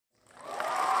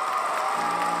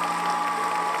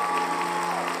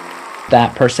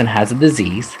that person has a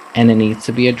disease and it needs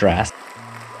to be addressed,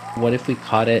 what if we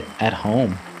caught it at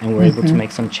home and we're able to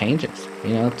make some changes?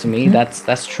 To me,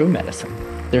 that's true medicine.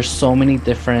 There's so many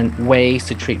different ways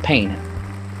to treat pain.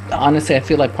 Honestly, I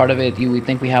feel like part of it, we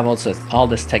think we have all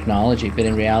this technology, but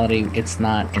in reality, it's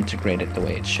not integrated the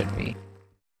way it should be.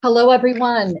 Hello,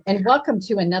 everyone, and welcome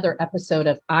to another episode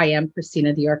of I Am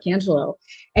Christina D'Arcangelo.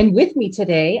 And with me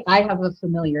today, I have a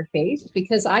familiar face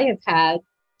because I have had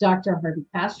Dr. Harvey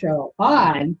Castro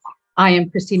on I Am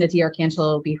Christina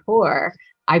D'Arcangelo before.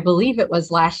 I believe it was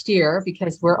last year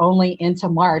because we're only into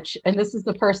March, and this is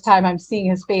the first time I'm seeing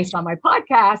his face on my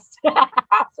podcast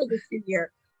for this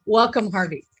year. Welcome,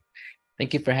 Harvey.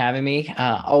 Thank you for having me.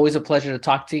 Always a pleasure to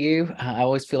talk to you. I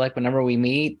always feel like whenever we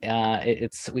meet, I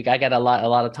get a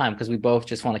lot of time because we both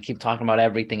just want to keep talking about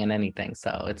everything and anything.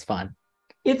 So it's fun.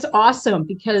 It's awesome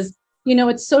because,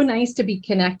 it's so nice to be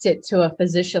connected to a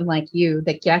physician like you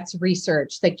that gets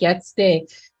research, that gets the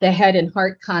head and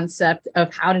heart concept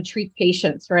of how to treat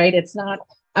patients, right? It's not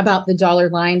about the dollar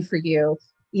line for you.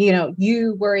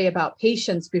 You worry about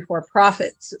patients before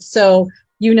profits. So,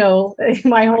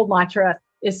 my whole mantra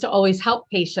is to always help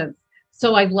patients.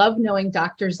 So I love knowing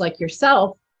doctors like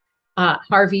yourself,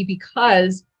 Harvey,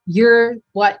 because you're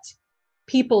what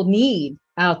people need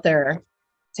out there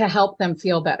to help them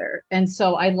feel better. And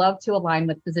so I love to align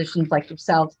with physicians like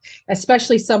yourself,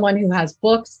 especially someone who has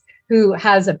books, who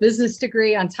has a business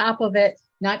degree on top of it,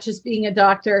 not just being a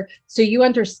doctor. So you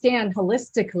understand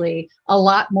holistically a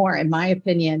lot more, in my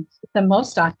opinion, than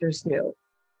most doctors do.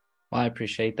 Well, I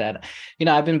appreciate that.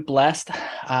 I've been blessed.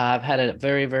 I've had a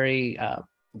very, very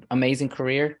amazing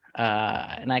career.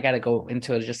 And I got to go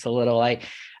into it just a little. I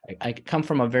come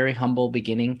from a very humble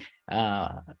beginning.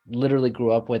 Literally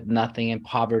grew up with nothing in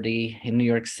poverty in New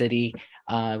York City.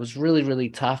 It was really, really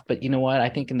tough. But you know what? I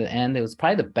think in the end, it was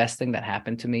probably the best thing that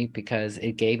happened to me because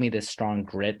it gave me this strong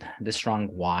grit, this strong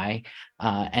why,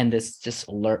 and this just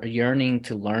yearning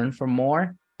to learn for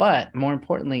more. But more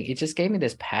importantly, it just gave me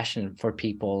this passion for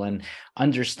people and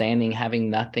understanding,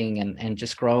 having nothing and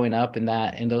just growing up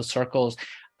in those circles.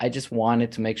 I just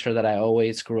wanted to make sure that I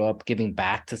always grew up giving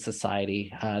back to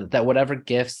society, that whatever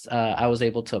gifts I was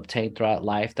able to obtain throughout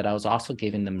life, that I was also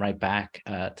giving them right back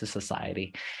to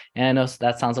society. And I know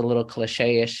that sounds a little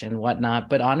cliche-ish and whatnot,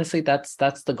 but honestly, that's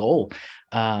the goal.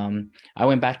 I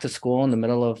went back to school in the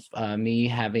middle of me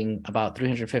having about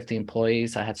 350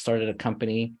 employees. I had started a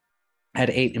company, had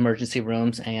 8 emergency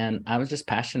rooms, and I was just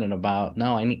passionate about,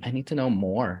 no, I need to know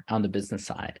more on the business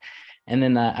side. And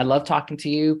then I love talking to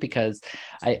you because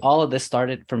all of this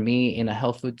started for me in a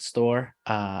health food store.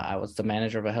 I was the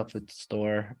manager of a health food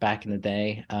store back in the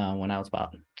day when I was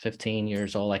about 15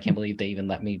 years old. I can't believe they even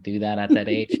let me do that at that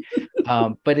age.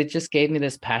 But it just gave me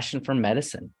this passion for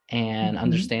medicine and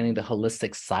understanding the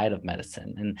holistic side of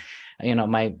medicine. And,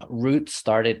 my roots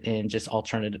started in just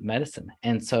alternative medicine.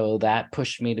 And so that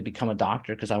pushed me to become a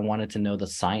doctor because I wanted to know the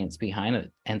science behind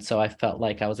it. And so I felt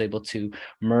like I was able to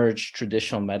merge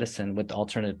traditional medicine with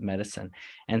alternative medicine.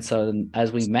 And so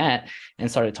as we met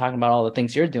and started talking about all the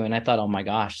things you're doing, I thought, oh my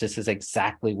gosh, this is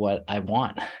exactly what I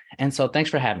want. And so thanks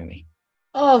for having me.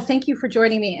 Oh, thank you for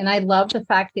joining me. And I love the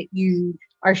fact that you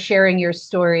are sharing your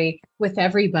story with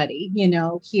everybody,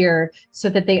 here so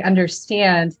that they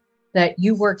understand that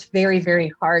you worked very, very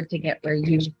hard to get where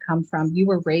you come from. You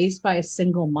were raised by a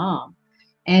single mom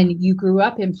and you grew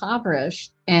up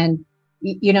impoverished and,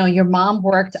 your mom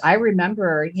worked. I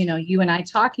remember, you and I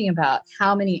talking about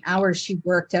how many hours she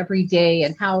worked every day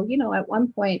and how, at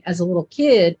one point as a little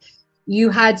kid, you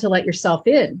had to let yourself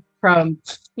in from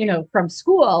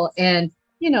school. And,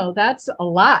 that's a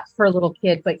lot for a little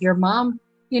kid, but your mom,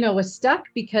 was stuck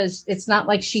because it's not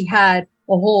like she had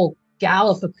a whole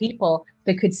gallop of people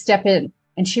that could step in.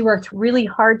 And she worked really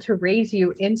hard to raise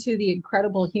you into the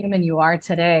incredible human you are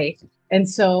today. And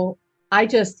so I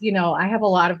just, I have a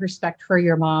lot of respect for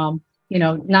your mom,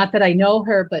 not that I know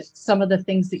her, but some of the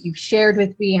things that you've shared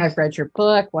with me. I've read your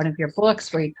book, one of your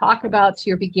books where you talk about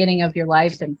your beginning of your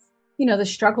life and, the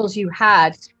struggles you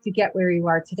had to get where you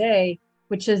are today,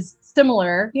 which is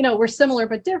similar. We're similar,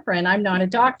 but different. I'm not a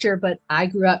doctor, but I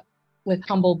grew up with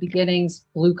humble beginnings,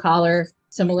 blue collar,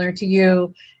 similar to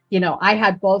you. I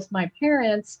had both my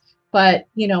parents, but,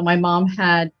 my mom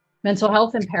had mental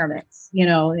health impairments,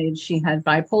 and she had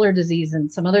bipolar disease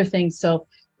and some other things. So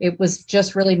it was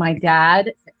just really my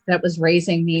dad that was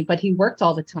raising me, but he worked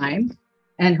all the time.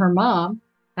 And her mom,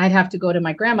 I'd have to go to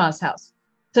my grandma's house.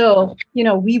 So,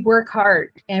 we work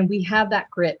hard and we have that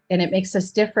grit and it makes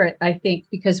us different, I think,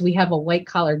 because we have a white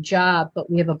collar job,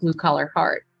 but we have a blue collar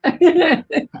heart. I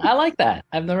like that.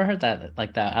 I've never heard that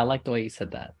like that. I like the way you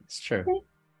said that. It's true.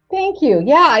 Thank you.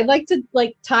 Yeah, I'd like to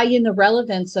like tie in the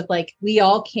relevance of like we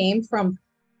all came from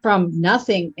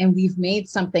nothing and we've made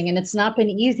something, and it's not been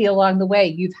easy along the way.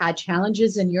 You've had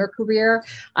challenges in your career.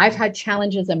 I've had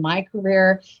challenges in my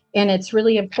career, and it's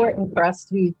really important for us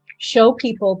to show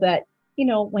people that,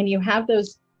 when you have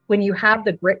those, when you have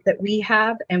the grit that we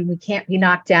have and we can't be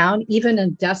knocked down even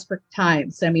in desperate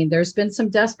times. I mean, there's been some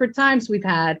desperate times we've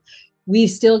had. We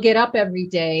still get up every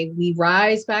day. We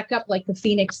rise back up like the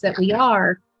phoenix that we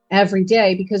are every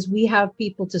day because we have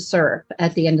people to serve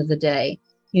at the end of the day.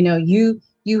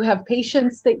 You have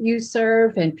patients that you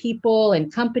serve and people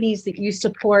and companies that you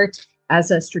support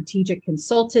as a strategic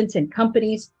consultant in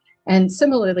companies. And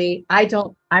similarly,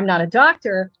 I'm not a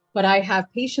doctor, but I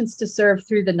have patients to serve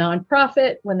through the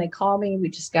nonprofit when they call me. We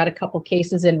just got a couple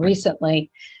cases in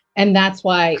recently. And that's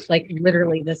why, like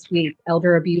literally this week,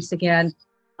 elder abuse again,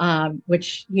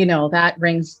 which, that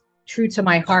rings true to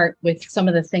my heart with some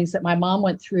of the things that my mom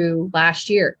went through last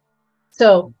year.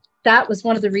 So that was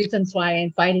one of the reasons why I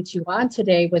invited you on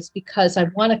today, was because I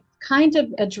want to kind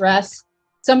of address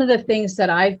some of the things that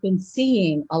I've been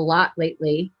seeing a lot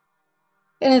lately.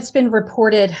 And it's been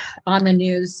reported on the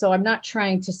news. So I'm not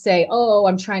trying to say, oh,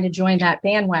 I'm trying to join that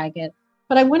bandwagon,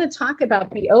 but I want to talk about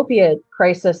the opiate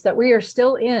crisis that we are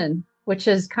still in, which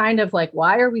is kind of like,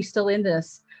 why are we still in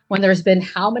this when there's been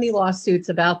how many lawsuits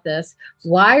about this?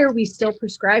 Why are we still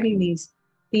prescribing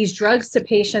these drugs to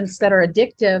patients that are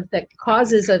addictive, that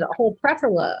causes a whole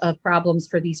plethora of problems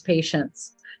for these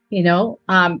patients? And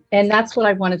that's what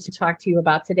I wanted to talk to you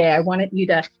about today. I wanted you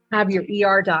to have your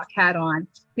ER doc hat on,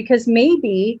 because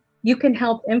maybe you can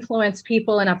help influence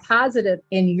people in a positive,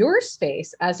 in your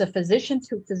space as a physician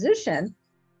to physician,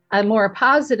 a more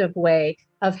positive way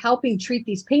of helping treat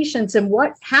these patients. And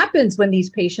what happens when these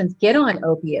patients get on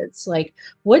opiates? Like,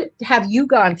 what have you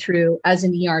gone through as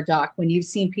an ER doc when you've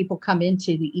seen people come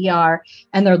into the ER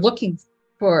and they're looking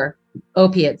for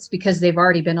opiates because they've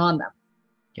already been on them?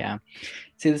 Yeah.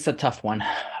 See, this is a tough one.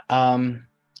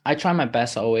 I try my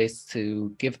best always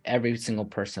to give every single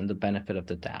person the benefit of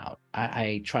the doubt.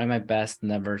 I try my best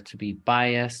never to be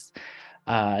biased,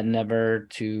 never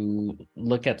to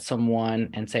look at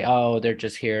someone and say, oh, they're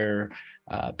just here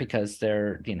because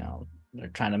they're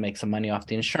trying to make some money off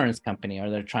the insurance company, or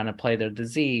they're trying to play their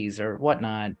disease or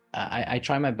whatnot. I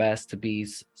try my best to be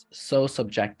so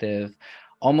subjective,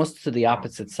 almost to the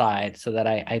opposite side, so that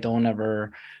I don't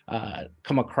ever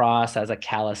come across as a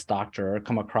callous doctor or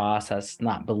come across as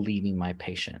not believing my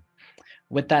patient.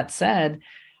 With that said,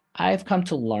 I've come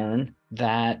to learn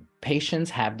that patients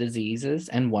have diseases,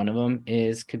 and one of them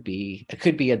could be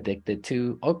addicted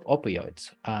to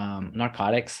opioids,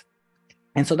 narcotics.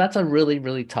 And so that's a really,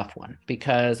 really tough one,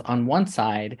 because on one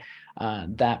side,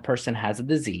 that person has a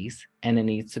disease and it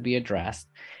needs to be addressed.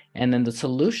 And then the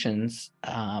solutions,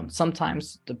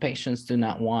 sometimes the patients do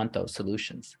not want those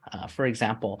solutions. For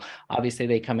example, obviously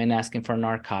they come in asking for a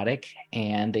narcotic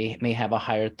and they may have a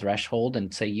higher threshold than,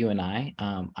 say, you and I.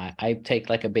 I take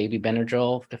like a baby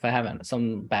Benadryl if I have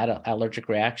some bad allergic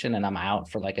reaction, and I'm out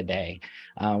for like a day.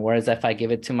 Whereas if I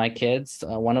give it to my kids,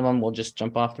 one of them will just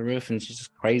jump off the roof and she's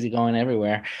just crazy going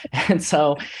everywhere. And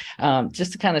so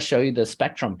just to kind of show you the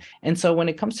spectrum. And so when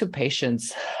it comes to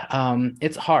patients,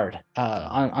 it's hard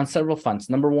on several fronts.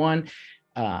 Number one,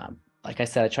 like I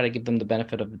said, I try to give them the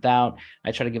benefit of the doubt.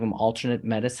 I try to give them alternate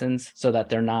medicines so that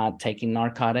they're not taking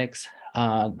narcotics.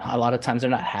 A lot of times they're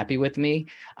not happy with me.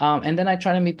 And then I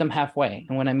try to meet them halfway.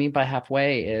 And what I mean by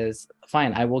halfway is,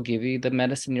 fine, I will give you the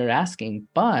medicine you're asking,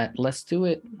 but let's do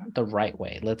it the right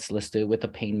way. Let's do it with a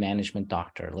pain management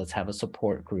doctor. Let's have a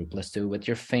support group. Let's do it with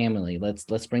your family.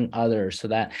 Let's bring others, so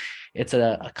that it's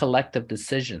a collective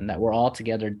decision, that we're all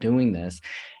together doing this.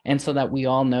 And so that we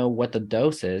all know what the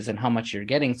dose is and how much you're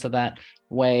getting, so that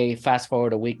way, fast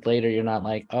forward a week later, you're not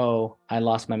like, oh, I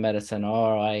lost my medicine,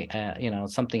 or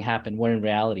something happened, where in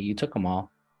reality you took them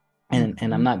all.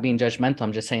 And I'm not being judgmental.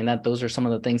 I'm just saying that those are some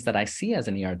of the things that I see as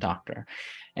an ER doctor.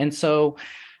 And so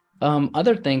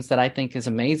other things that I think is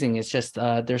amazing is just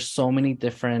there's so many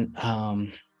different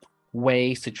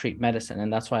ways to treat medicine.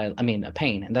 And that's why,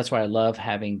 pain. And that's why I love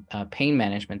having pain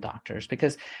management doctors,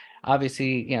 because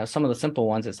obviously, some of the simple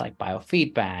ones, it's like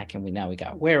biofeedback, and we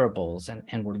got wearables,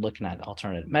 and we're looking at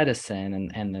alternate medicine,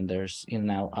 and then there's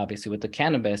now obviously with the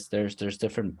cannabis, there's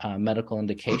different medical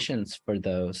indications for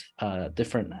those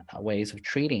different ways of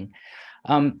treating.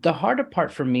 The harder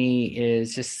part for me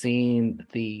is just seeing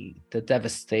the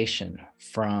devastation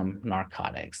from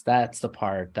narcotics. That's the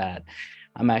part that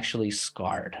I'm actually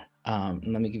scarred. Let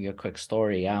me give you a quick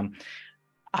story.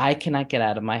 I cannot get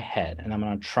out of my head, and I'm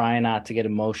going to try not to get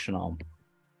emotional.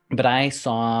 but I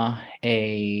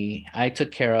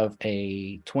took care of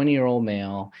a 20-year-old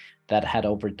male that had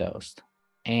overdosed.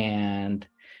 And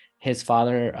his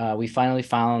father, we finally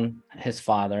found his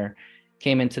father,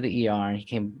 came into the ER, and he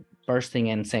came bursting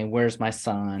in saying, "Where's my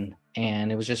son?"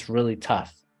 And it was just really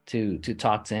tough to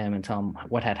talk to him and tell him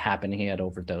what had happened. He had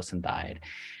overdosed and died.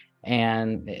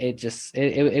 And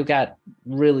it got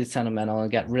really sentimental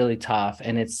and got really tough.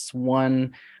 And it's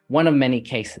one of many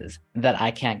cases that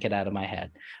I can't get out of my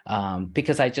head,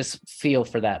 because I just feel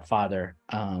for that father.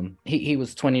 He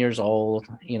was 20 years old.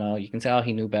 You can tell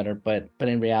he knew better, but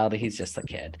in reality, he's just a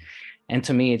kid. And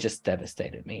to me, it just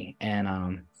devastated me.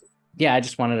 And yeah, I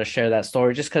just wanted to share that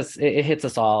story just because it hits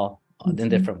us all in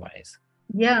different ways.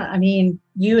 Yeah, I mean,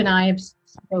 you and I have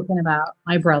spoken about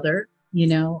my brother,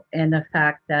 and the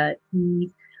fact that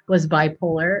he was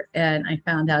bipolar. And I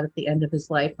found out at the end of his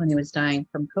life when he was dying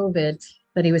from COVID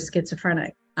that he was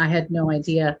schizophrenic. I had no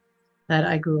idea that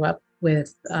I grew up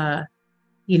with, a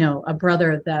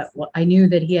brother that I knew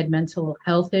that he had mental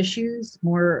health issues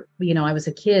more, I was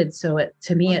a kid. So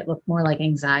to me, it looked more like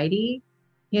anxiety,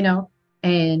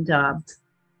 and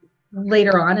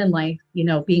later on in life,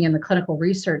 being in the clinical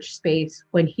research space,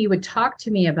 when he would talk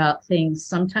to me about things,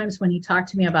 sometimes when he talked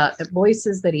to me about the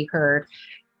voices that he heard,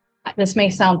 this may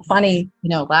sound funny,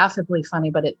 laughably funny,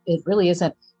 but it really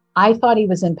isn't. I thought he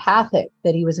was empathic,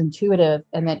 that he was intuitive,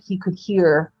 and that he could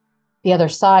hear the other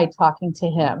side talking to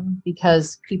him,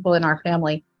 because people in our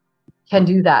family can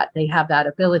do that. They have that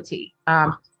ability.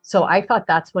 So I thought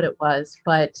that's what it was.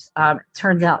 But it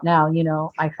turns out now,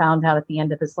 I found out at the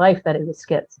end of his life that it was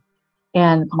schiz.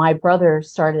 And my brother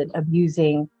started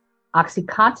abusing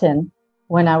OxyContin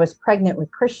when I was pregnant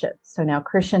with Christian. So now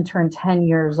Christian turned 10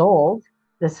 years old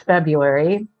this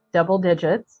February, double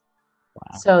digits.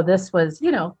 Wow. So this was,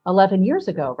 11 years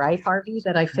ago, right, Harvey,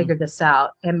 that I figured this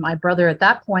out. And my brother at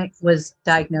that point was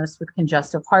diagnosed with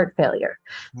congestive heart failure.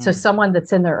 So someone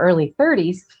that's in their early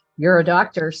 30s, you're a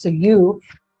doctor,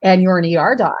 and you're an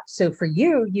ER doc. So for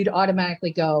you, you'd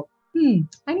automatically go,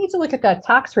 I need to look at that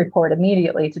tox report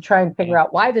immediately to try and figure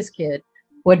out why this kid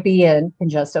would be in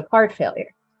congestive heart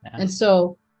failure. Yeah. And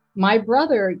so my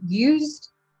brother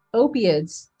used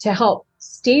opiates to help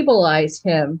stabilize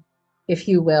him, if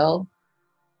you will,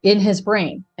 in his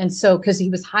brain. And so, because he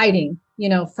was hiding,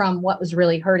 from what was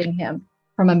really hurting him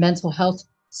from a mental health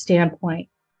standpoint.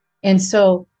 And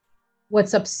so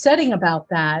what's upsetting about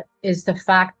that is the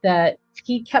fact that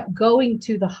he kept going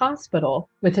to the hospital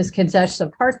with his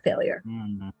congestive heart failure.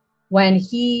 Mm-hmm.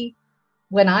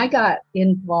 When I got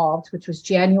involved, which was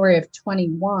January of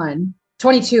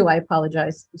 22, I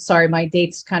apologize. Sorry, my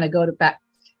dates kind of go to back,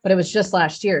 but it was just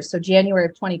last year. So January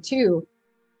of 22,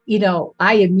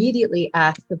 I immediately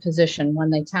asked the physician when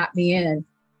they tapped me in,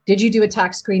 did you do a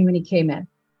tox screen when he came in?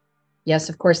 Yes,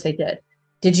 of course they did.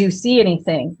 Did you see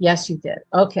anything? Yes, you did.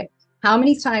 Okay. How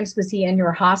many times was he in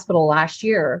your hospital last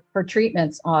year for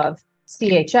treatments of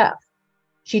CHF?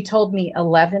 She told me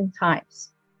 11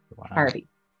 times, wow. Harvey,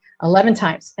 11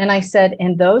 times. And I said,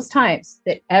 in those times,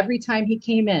 that every time he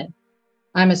came in,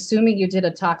 I'm assuming you did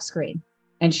a tox screen.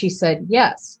 And she said,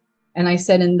 yes. And I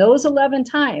said, in those 11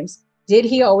 times, did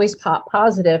he always pop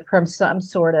positive from some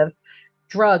sort of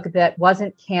drug that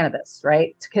wasn't cannabis,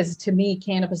 right? Because to me,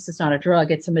 cannabis is not a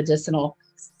drug. It's a medicinal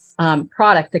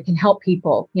product that can help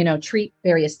people, treat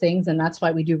various things. And that's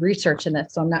why we do research in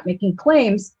this. So I'm not making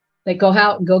claims that go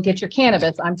out and go get your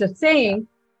cannabis. I'm just saying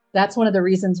that's one of the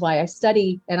reasons why I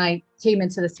study and I came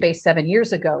into the space 7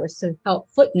 years ago, is to help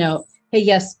footnote, hey,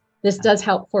 yes, this does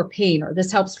help for pain, or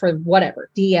this helps for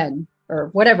whatever, DN or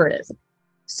whatever it is.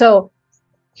 So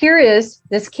here is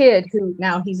this kid who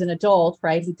now he's an adult,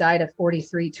 right? He died at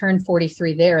 43, turned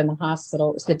 43 there in the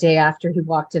hospital. It was the day after he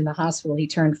walked in the hospital. He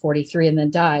turned 43 and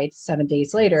then died 7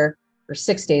 days later or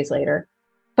 6 days later.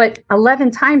 But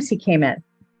 11 times he came in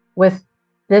with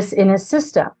this in his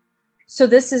system. So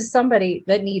this is somebody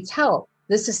that needs help.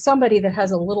 This is somebody that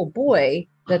has a little boy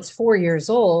that's 4 years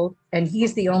old, and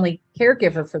he's the only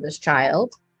caregiver for this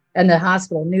child. And the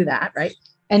hospital knew that, right?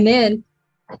 And then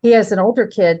he has an older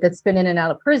kid that's been in and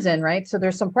out of prison, right? So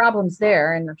there's some problems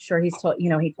there. And I'm sure he's told,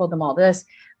 he told them all this.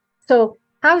 So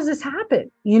how does this happen?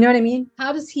 You know what I mean?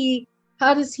 How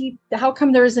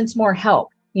come there isn't more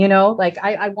help?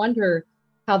 I wonder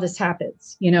how this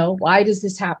happens. Why does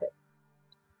this happen?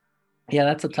 Yeah,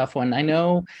 that's a tough one. I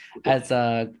know as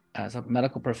a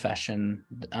medical profession,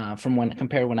 from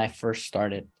when I first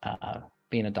started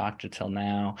being a doctor till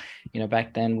now,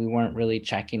 back then we weren't really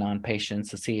checking on patients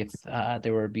to see if they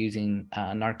were abusing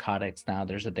narcotics. Now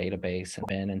there's a database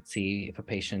and see if a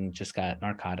patient just got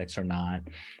narcotics or not.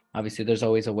 Obviously, there's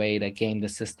always a way to game the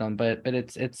system, but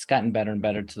it's gotten better and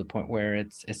better to the point where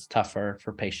it's tougher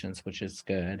for patients, which is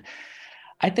good.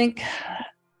 I think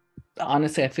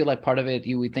honestly, I feel like part of it,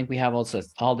 we think we have also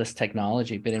all this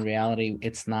technology, but in reality,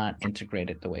 it's not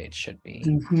integrated the way it should be.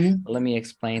 Mm-hmm. Let me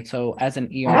explain. So as an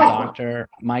ER doctor,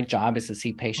 my job is to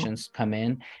see patients come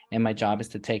in, and my job is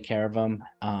to take care of them.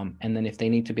 And then if they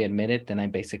need to be admitted, then I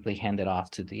basically hand it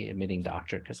off to the admitting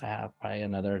doctor, because I have probably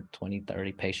another 20,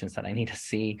 30 patients that I need to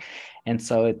see. And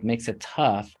so it makes it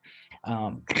tough.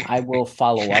 I will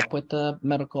follow up with the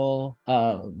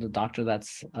the doctor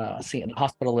that's seeing the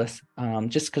hospitalist,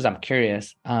 just because I'm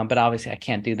curious. But obviously I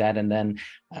can't do that. And then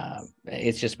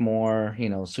it's just more,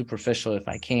 superficial if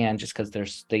I can, just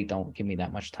because they don't give me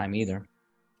that much time either.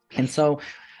 And so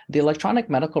the electronic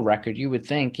medical record, you would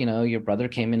think, your brother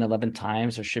came in 11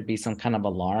 times, there should be some kind of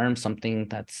alarm, something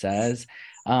that says,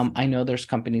 I know there's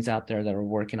companies out there that are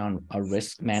working on a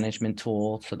risk management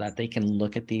tool so that they can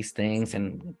look at these things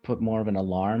and put more of an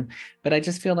alarm. But I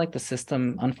just feel like the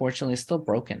system, unfortunately, is still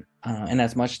broken. And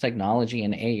as much technology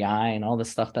and AI and all the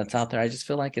stuff that's out there, I just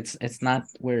feel like it's not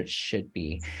where it should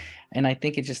be. And I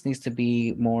think it just needs to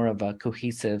be more of a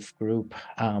cohesive group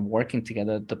working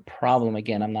together. The problem,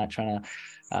 again, I'm not trying to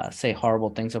say horrible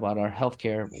things about our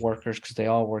healthcare workers, because they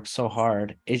all work so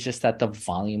hard. It's just that the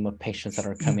volume of patients that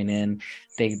are coming in,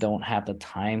 they don't have the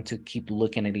time to keep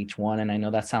looking at each one. And I know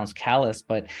that sounds callous,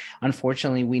 but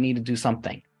unfortunately, we need to do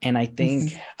something. And I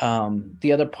think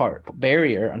the other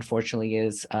barrier, unfortunately,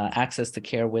 is access to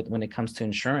care when it comes to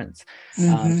insurance.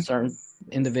 Certain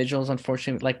individuals,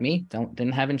 unfortunately, like me,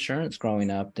 didn't have insurance growing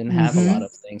up, didn't have a lot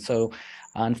of things. So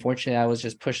unfortunately, I was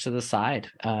just pushed to the side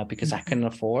because I couldn't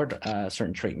afford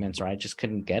certain treatments, or I just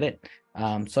couldn't get it.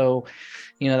 So,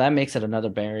 that makes it another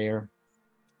barrier.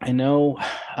 I know,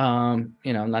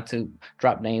 not to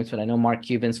drop names, but I know Mark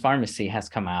Cuban's pharmacy has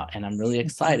come out, and I'm really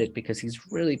excited because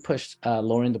he's really pushed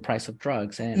lowering the price of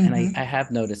drugs. And I have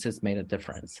noticed it's made a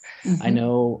difference. I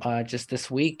know just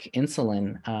this week,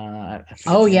 insulin,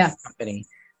 company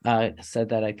said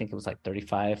that I think it was like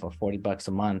 35 or 40 bucks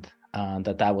a month.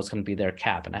 That was going to be their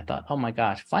cap, and I thought, oh my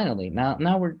gosh, finally, now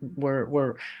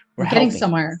we're getting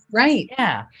somewhere, right?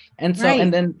 Yeah, and so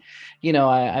and then,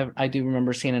 I do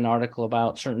remember seeing an article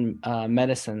about certain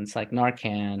medicines like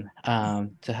Narcan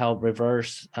to help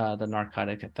reverse the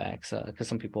narcotic effects, because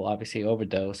some people obviously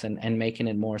overdose, and making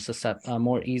it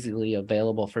more easily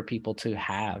available for people to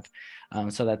have.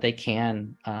 So that they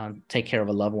can take care of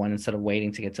a loved one instead of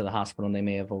waiting to get to the hospital and they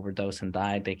may have overdosed and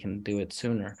died. They can do it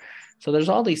sooner. So there's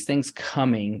all these things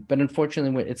coming, but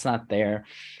unfortunately, it's not there.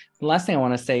 The last thing I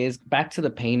want to say is back to the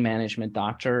pain management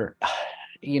doctor.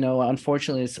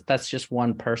 Unfortunately, that's just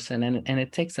one person, and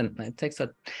it takes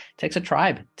a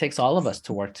tribe. It takes all of us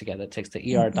to work together. It takes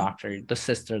the ER doctor, the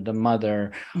sister, the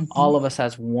mother, all of us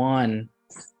as one.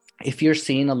 If you're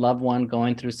seeing a loved one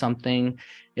going through something,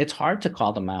 it's hard to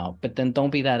call them out, but then don't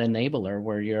be that enabler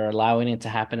where you're allowing it to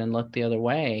happen and look the other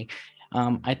way.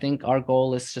 I think our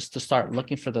goal is just to start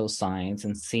looking for those signs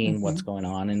and seeing what's going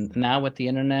on. And now with the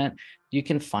internet, you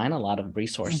can find a lot of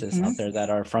resources out there that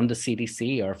are from the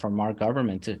CDC or from our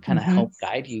government to kind of help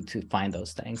guide you to find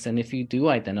those things. And if you do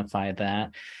identify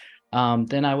that,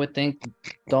 then I would think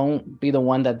don't be the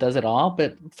one that does it all,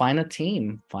 but find a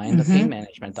team, find a pain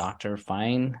management doctor,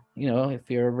 find, if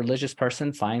you're a religious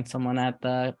person, find someone at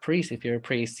the priest, if you're a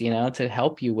priest, to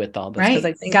help you with all this. Because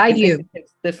I think guide you.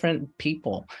 It's different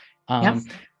people.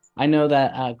 I know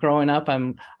that growing up,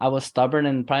 I was stubborn,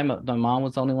 and probably my mom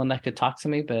was the only one that could talk to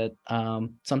me. But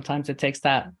sometimes it takes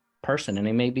that person, and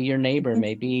it may be your neighbor,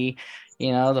 maybe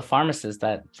the pharmacist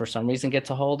that for some reason gets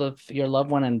a hold of your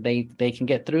loved one, and they can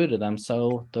get through to them.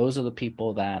 So those are the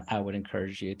people that I would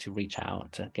encourage you to reach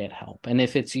out to get help. And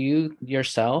if it's you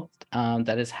yourself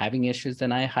that is having issues,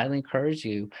 then I highly encourage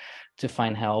you to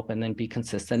find help, and then be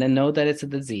consistent and know that it's a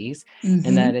disease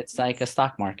and that it's like a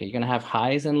stock market. You're going to have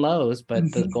highs and lows, but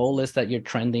the goal is that you're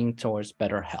trending towards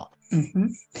better health.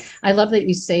 I love that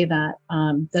you say that,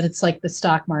 that it's like the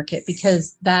stock market,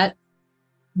 because that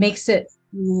makes it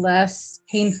less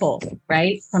painful,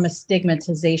 right? From a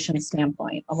stigmatization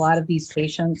standpoint, a lot of these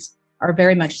patients are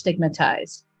very much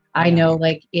stigmatized. I know,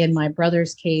 like in my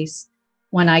brother's case,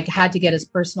 when I had to get his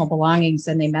personal belongings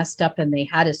and they messed up and they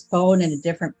had his phone in a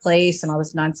different place and all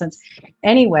this nonsense.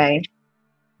 Anyway,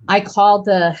 I called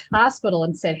the hospital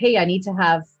and said, hey, I need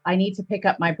to pick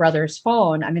up my brother's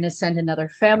phone. I'm going to send another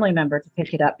family member to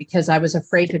pick it up, because I was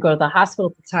afraid to go to the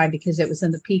hospital at the time because it was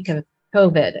in the peak of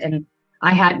COVID and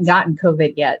I hadn't gotten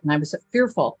COVID yet. And I was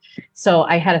fearful. So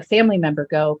I had a family member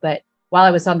go, but while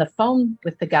I was on the phone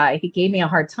with the guy, he gave me a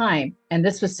hard time. And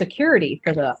this was security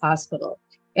for the hospital.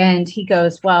 And he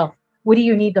goes, well, What do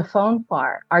you need the phone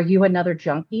for? Are you another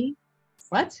junkie?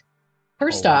 What? Oh,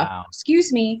 First off, wow.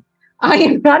 excuse me, I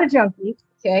am not a junkie.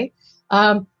 Okay.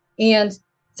 And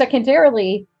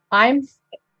secondarily, I'm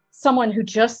someone who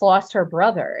just lost her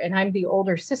brother and I'm the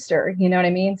older sister, you know what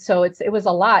I mean? So it was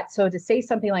a lot. So to say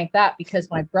something like that, because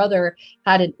my brother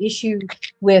had an issue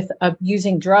with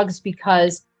using drugs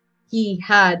because he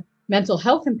had mental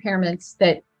health impairments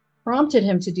that prompted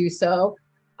him to do so.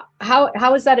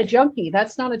 How is that a junkie?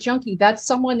 That's not a junkie. That's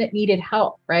someone that needed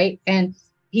help, right? And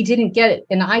he didn't get it.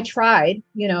 And I tried,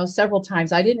 several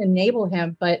times. I didn't enable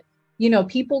him, but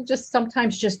people just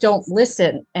sometimes just don't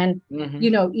listen. And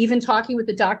even talking with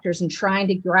the doctors and trying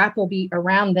to grapple be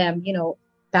around them,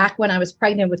 back when I was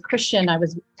pregnant with Christian, I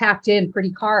was tapped in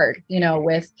pretty hard,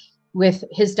 with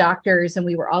his doctors, and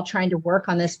we were all trying to work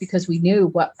on this because we knew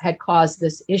what had caused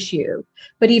this issue.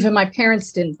 But even my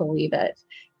parents didn't believe it.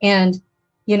 And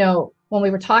when we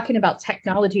were talking about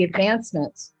technology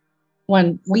advancements,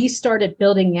 when we started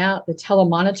building out the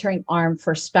telemonitoring arm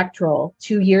for Spectral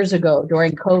 2 years ago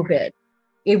during COVID,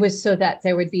 it was so that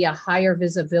there would be a higher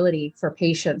visibility for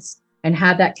patients and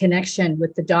have that connection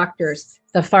with the doctors,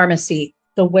 the pharmacy,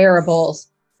 the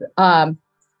wearables, the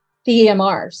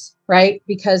EMRs, right?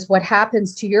 Because what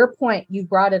happens, to your point, you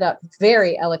brought it up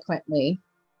very eloquently,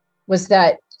 was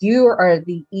that you are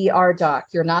the ER doc,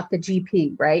 you're not the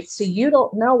GP, right? So you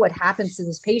don't know what happens to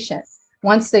this patient.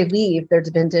 Once they leave,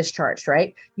 they've been discharged,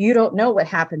 right? You don't know what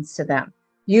happens to them.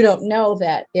 You don't know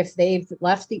that if they've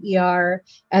left the ER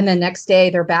and the next day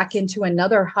they're back into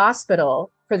another hospital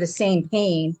for the same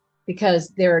pain because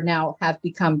they're now have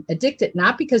become addicted,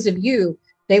 not because of you.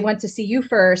 They went to see you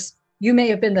first. You may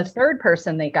have been the third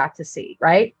person they got to see,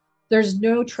 right? There's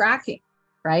no tracking,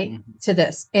 right, to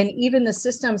this. And even the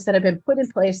systems that have been put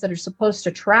in place that are supposed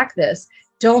to track this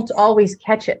don't always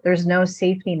catch it. There's no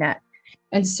safety net.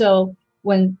 And so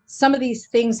when some of these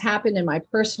things happened in my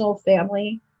personal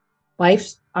family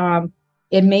life,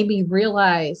 it made me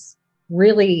realize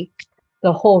really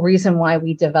the whole reason why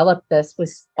we developed this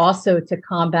was also to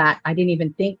combat. I didn't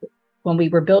even think when we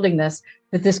were building this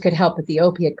that this could help with the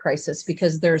opiate crisis,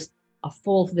 because there's a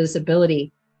full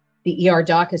visibility. The ER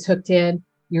doc is hooked in,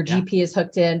 your GP is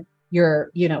hooked in, your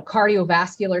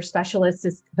cardiovascular specialist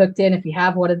is hooked in. If you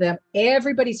have one of them,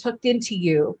 everybody's hooked into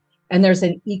you. And there's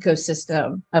an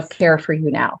ecosystem of care for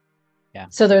you now. Yeah.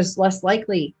 So there's less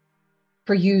likely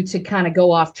for you to kind of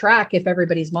go off track if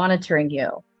everybody's monitoring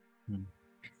you.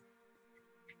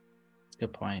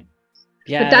 Good point.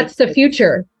 Yeah. But that's the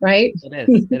future, right? It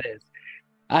is. It is.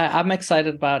 I'm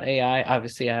excited about AI.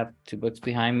 Obviously, I have 2 books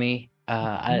behind me.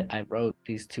 I wrote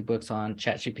these 2 books on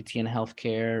ChatGPT and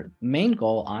healthcare. Main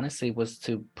goal, honestly, was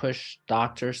to push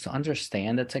doctors to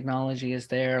understand that technology is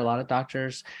there. A lot of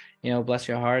doctors, bless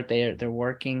your heart, they're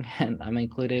working, and I'm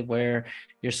included, where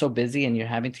you're so busy and you're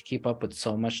having to keep up with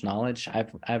so much knowledge.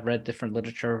 I've read different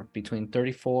literature between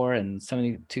 34 and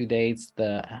 72 days.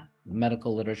 The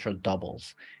medical literature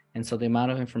doubles. And so the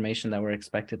amount of information that we're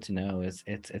expected to know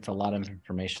it's a lot of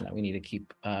information that we need to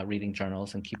keep reading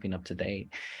journals and keeping up to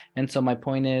date. And so my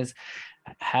point is,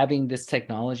 having this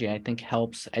technology, I think,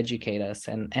 helps educate us.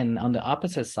 And on the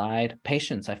opposite side,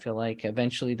 patients, I feel like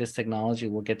eventually this technology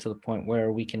will get to the point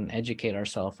where we can educate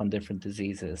ourselves on different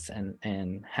diseases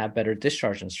and have better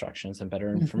discharge instructions and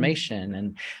better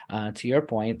information. And to your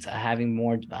point, having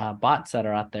more bots that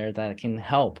are out there that can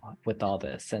help with all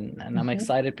this. And I'm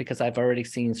excited because I've already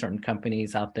seen certain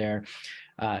companies out there,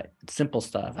 simple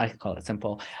stuff, I call it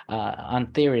simple, on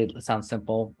theory it sounds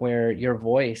simple, where your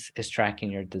voice is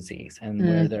tracking your disease, and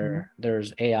where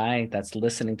there's AI that's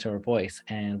listening to her voice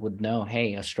and would know,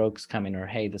 hey, a stroke's coming, or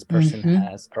hey, this person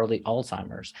has early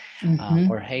Alzheimer's,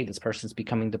 or hey, this person's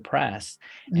becoming depressed,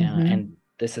 and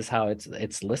this is how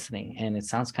it's listening. And it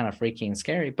sounds kind of freaky and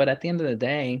scary, but at the end of the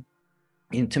day,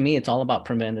 and to me, it's all about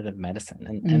preventative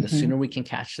medicine. And the sooner we can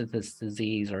catch this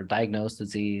disease or diagnose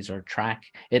disease or track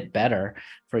it better,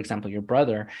 for example, your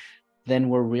brother, then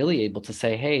we're really able to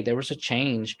say, hey, there was a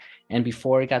change. And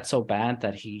before it got so bad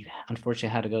that he unfortunately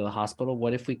had to go to the hospital,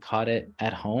 what if we caught it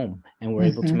at home and we're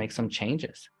able to make some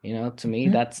changes? To me,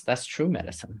 that's true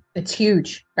medicine. It's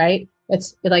huge, right?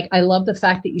 It's like, I love the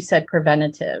fact that you said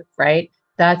preventative, right?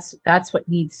 That's what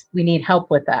we need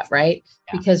help with that, right?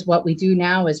 Yeah. Because what we do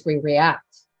now is we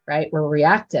react, right? We're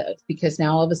reactive because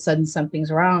now all of a sudden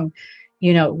something's wrong,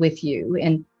 with you.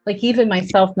 And like, even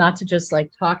myself, not to just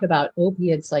like talk about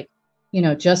opiates, like,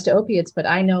 just opiates, but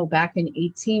I know back in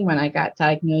 2018, when I got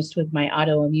diagnosed with my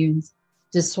autoimmune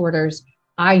disorders,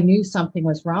 I knew something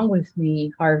was wrong with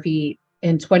me, Harvey,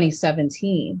 in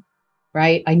 2017.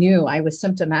 right? I knew I was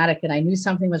symptomatic and I knew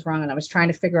something was wrong and I was trying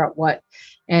to figure out what.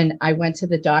 And I went to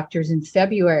the doctors in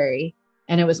February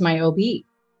and it was my OB.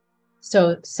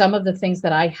 So some of the things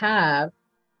that I have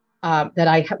that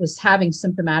I was having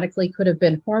symptomatically could have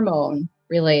been hormone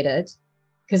related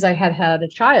because I had had a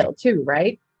child too,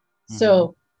 right?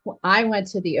 So I went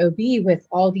to the OB with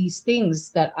all these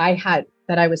things that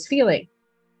I was feeling.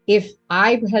 If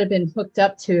I had been hooked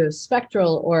up to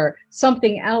Spectral or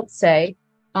something else, say,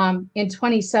 in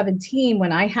 2017,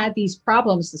 when I had these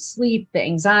problems, the sleep, the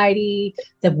anxiety,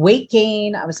 the weight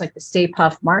gain, I was like the Stay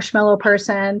Puft Marshmallow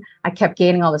person. I kept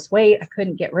gaining all this weight. I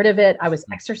couldn't get rid of it. I was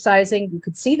exercising. You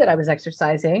could see that I was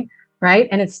exercising, right?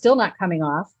 And it's still not coming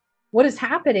off. What is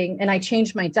happening? And I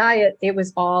changed my diet. It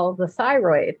was all the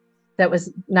thyroid that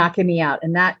was knocking me out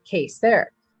in that case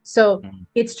there. So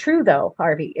it's true though,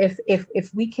 Harvey,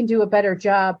 if we can do a better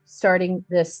job starting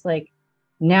this, like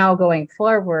now going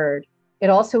forward, it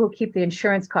also will keep the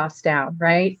insurance costs down,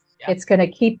 right? Yeah. It's going to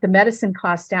keep the medicine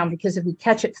costs down because if we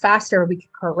catch it faster, we can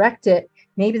correct it.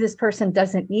 Maybe this person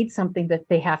doesn't need something that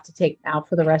they have to take now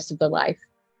for the rest of their life.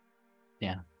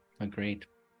 Yeah, agreed.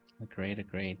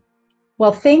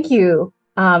 Well, thank you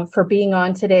for being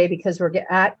on today because we're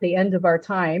at the end of our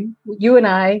time. You and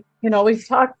I can always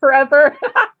talk forever.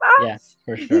 Yeah,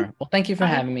 for sure. Well, thank you for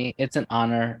having me. It's an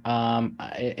honor.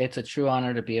 It's a true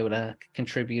honor to be able to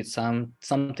contribute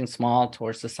something small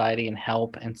towards society and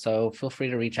help. And so feel free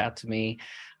to reach out to me.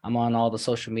 I'm on all the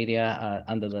social media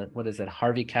under the, what is it?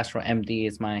 Harvey Castro MD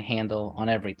is my handle on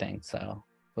everything. So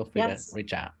feel free to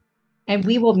reach out. And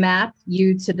we will map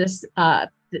you to this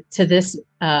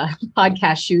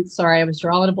podcast shoot. Sorry, I was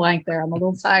drawing a blank there. I'm a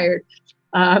little tired.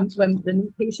 When the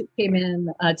new patient came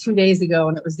in 2 days ago,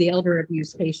 and it was the elder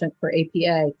abuse patient for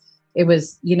APA, it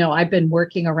was, I've been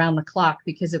working around the clock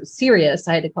because it was serious.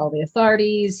 I had to call the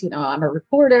authorities. I'm a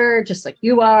reporter, just like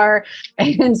you are.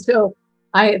 And so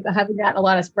I haven't gotten a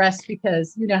lot of rest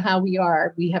because you know how we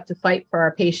are. We have to fight for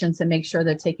our patients and make sure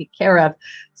they're taken care of.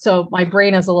 So my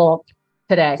brain is a little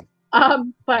today.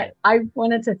 But I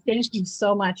wanted to thank you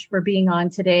so much for being on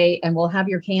today, and we'll have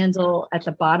your handle at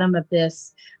the bottom of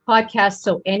this podcast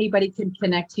so anybody can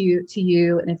connect to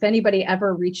you. And if anybody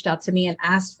ever reached out to me and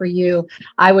asked for you,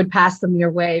 I would pass them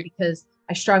your way because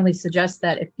I strongly suggest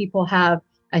that if people have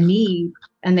a need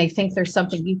and they think there's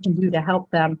something you can do to help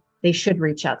them, they should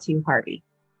reach out to you, Harvey.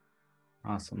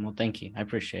 Awesome. Well, thank you. I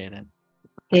appreciate it.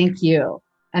 Thank you.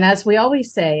 And as we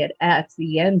always say at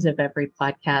the end of every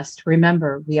podcast,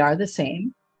 remember, we are the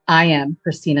same. I am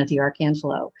Christina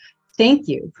DiArcangelo. Thank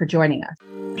you for joining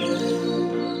us.